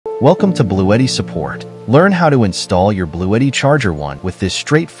Welcome to BLUETTI Support. Learn how to install your BLUETTI Charger 1 with this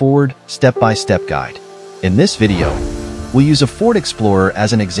straightforward, step-by-step guide. In this video, we'll use a Ford Explorer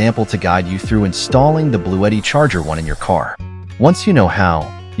as an example to guide you through installing the BLUETTI Charger 1 in your car. Once you know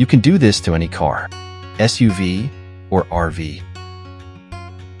how, you can do this to any car, SUV or RV.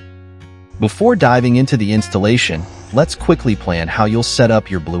 Before diving into the installation, let's quickly plan how you'll set up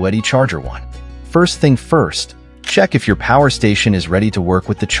your BLUETTI Charger 1. First thing first, check if your power station is ready to work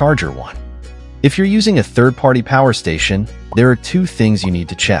with the Charger 1. If you're using a third-party power station, there are two things you need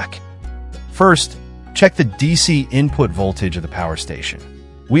to check. First, check the DC input voltage of the power station.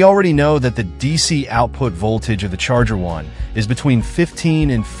 We already know that the DC output voltage of the Charger 1 is between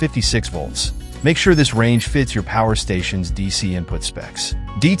 15 and 56 volts. Make sure this range fits your power station's DC input specs.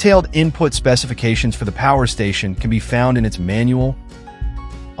 Detailed input specifications for the power station can be found in its manual,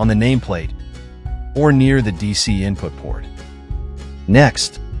 on the nameplate, or near the DC input port.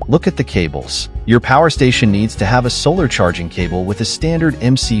 Next, look at the cables. Your power station needs to have a solar charging cable with a standard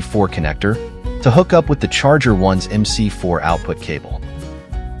MC4 connector to hook up with the Charger 1's MC4 output cable.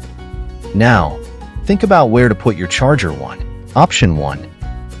 Now, think about where to put your Charger 1. Option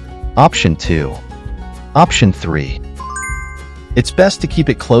 1. Option 2. Option 3. It's best to keep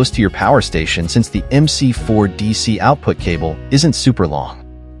it close to your power station since the MC4 DC output cable isn't super long.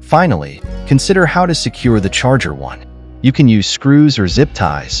 Finally, consider how to secure the Charger 1. You can use screws or zip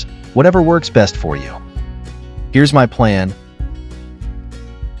ties, whatever works best for you. Here's my plan,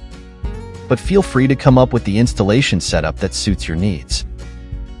 but feel free to come up with the installation setup that suits your needs.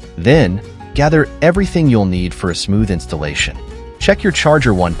 Then, gather everything you'll need for a smooth installation. Check your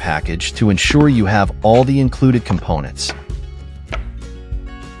Charger 1 package to ensure you have all the included components.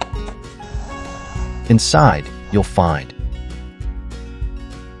 Inside, you'll find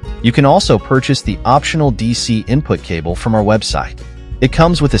you can also purchase the optional DC input cable from our website. It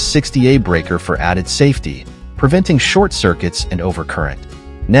comes with a 60A breaker for added safety, preventing short circuits and overcurrent.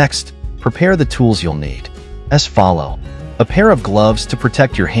 Next, prepare the tools you'll need, as follow: a pair of gloves to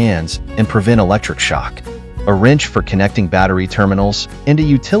protect your hands and prevent electric shock, a wrench for connecting battery terminals, and a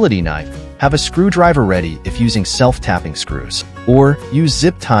utility knife. Have a screwdriver ready if using self-tapping screws, or use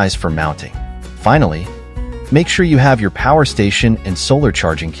zip ties for mounting. Finally, make sure you have your power station and solar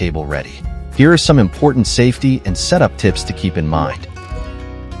charging cable ready. Here are some important safety and setup tips to keep in mind.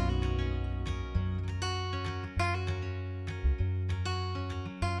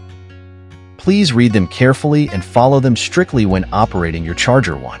 Please read them carefully and follow them strictly when operating your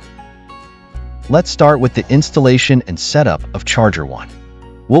Charger 1. Let's start with the installation and setup of Charger 1.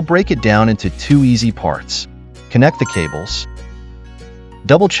 We'll break it down into two easy parts. Connect the cables.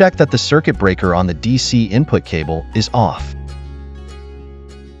 Double-check that the circuit breaker on the DC input cable is off.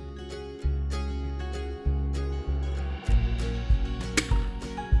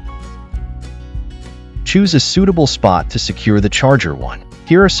 Choose a suitable spot to secure the Charger 1.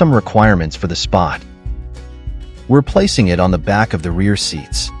 Here are some requirements for the spot. We're placing it on the back of the rear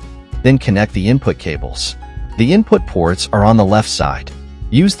seats. Then connect the input cables. The input ports are on the left side.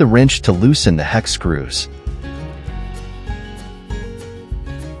 Use the wrench to loosen the hex screws.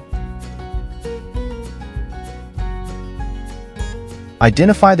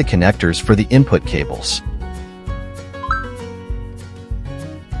 Identify the connectors for the input cables.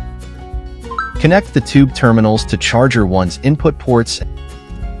 Connect the tube terminals to Charger 1's input ports.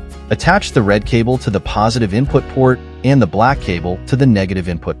 Attach the red cable to the positive input port and the black cable to the negative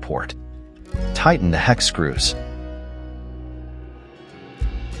input port. Tighten the hex screws.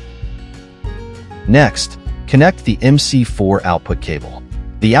 Next, connect the MC4 output cable.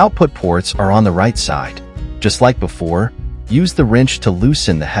 The output ports are on the right side. Just like before, use the wrench to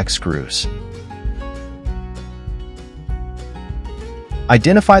loosen the hex screws.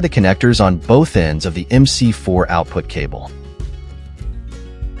 Identify the connectors on both ends of the MC4 output cable.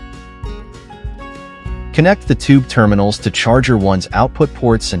 Connect the tube terminals to Charger 1's output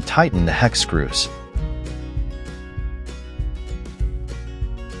ports and tighten the hex screws.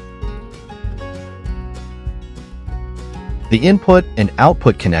 The input and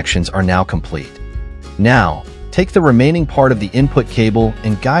output connections are now complete. Now, take the remaining part of the input cable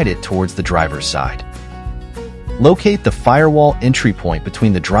and guide it towards the driver's side. Locate the firewall entry point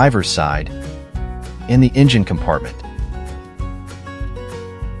between the driver's side and the engine compartment.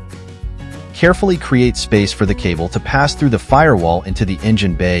 Carefully create space for the cable to pass through the firewall into the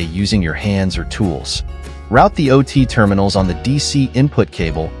engine bay using your hands or tools. Route the OT terminals on the DC input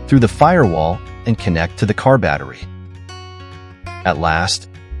cable through the firewall and connect to the car battery. At last,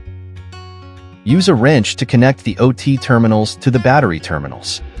 use a wrench to connect the OT terminals to the battery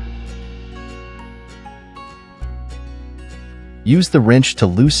terminals. Use the wrench to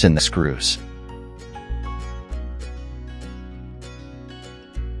loosen the screws.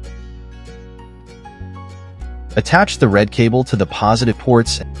 Attach the red cable to the positive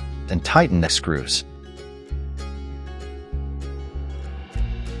ports and tighten the screws.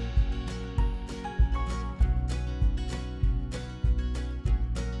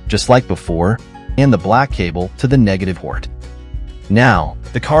 Just like before, and the black cable to the negative port. Now,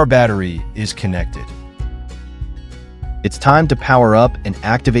 the car battery is connected. It's time to power up and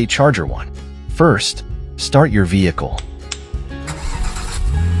activate Charger 1. First, start your vehicle.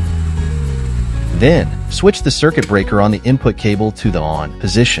 Then, switch the circuit breaker on the input cable to the on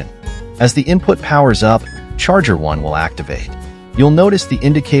position. As the input powers up, Charger 1 will activate. You'll notice the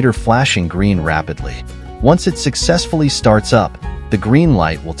indicator flashing green rapidly. Once it successfully starts up, the green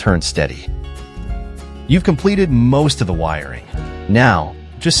light will turn steady. You've completed most of the wiring. Now,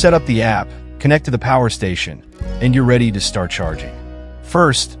 just set up the app, connect to the power station, and you're ready to start charging.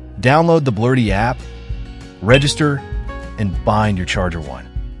 First, download the BLUETTI app, register, and bind your Charger 1.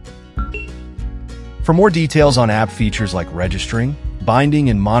 For more details on app features like registering, binding,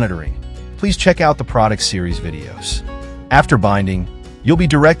 and monitoring, please check out the product series videos. After binding, you'll be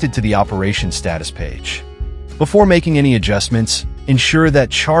directed to the operation status page. Before making any adjustments, ensure that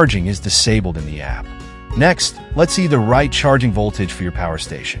charging is disabled in the app. Next, let's see the right charging voltage for your power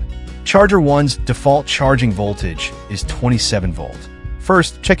station. Charger 1's default charging voltage is 27 volt.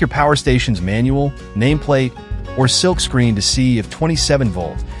 First, check your power station's manual, nameplate, or silk screen to see if 27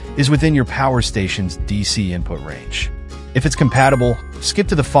 volt is within your power station's DC input range. If it's compatible, skip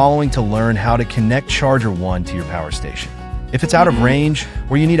to the following to learn how to connect Charger 1 to your power station. If it's out of range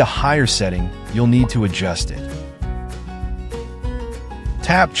or you need a higher setting, you'll need to adjust it.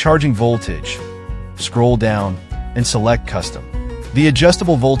 Tap Charging Voltage, scroll down, and select Custom. The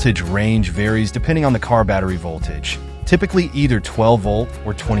adjustable voltage range varies depending on the car battery voltage, typically either 12 volt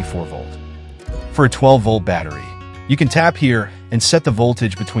or 24 volt. For a 12 volt battery, you can tap here and set the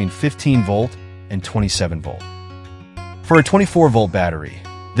voltage between 15 volt and 27 volt. For a 24 volt battery,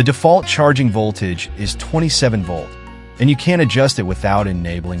 the default charging voltage is 27 volt, and you can't adjust it without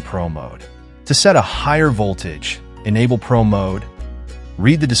enabling Pro mode. To set a higher voltage, enable Pro mode,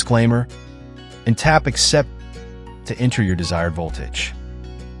 read the disclaimer, and tap Accept to enter your desired voltage.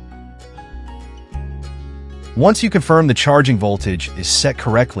 Once you confirm the charging voltage is set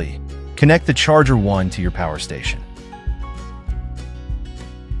correctly, connect the Charger 1 to your power station.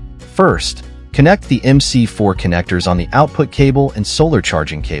 First, connect the MC4 connectors on the output cable and solar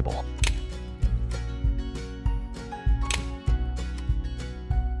charging cable.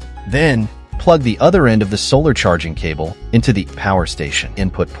 Then, plug the other end of the solar charging cable into the power station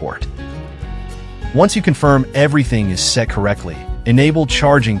input port. Once you confirm everything is set correctly, enable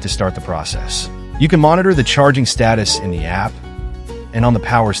charging to start the process. You can monitor the charging status in the app and on the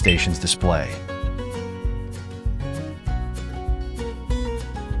power station's display.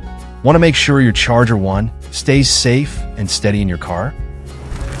 Want to make sure your Charger 1 stays safe and steady in your car?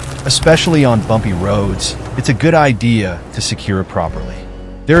 Especially on bumpy roads, it's a good idea to secure it properly.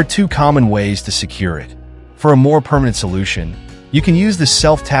 There are two common ways to secure it. For a more permanent solution, you can use the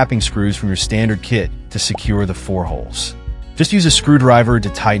self-tapping screws from your standard kit to secure the 4 holes. Just use a screwdriver to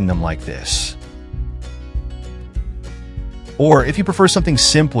tighten them like this. Or if you prefer something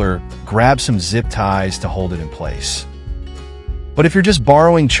simpler, grab some zip ties to hold it in place. But if you're just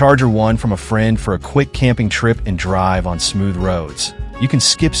borrowing Charger 1 from a friend for a quick camping trip and drive on smooth roads, you can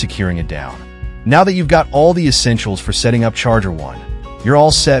skip securing it down. Now that you've got all the essentials for setting up Charger 1, you're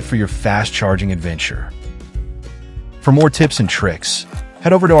all set for your fast charging adventure. For more tips and tricks,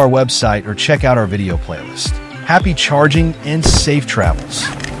 head over to our website or check out our video playlist. Happy charging and safe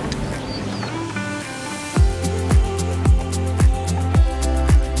travels!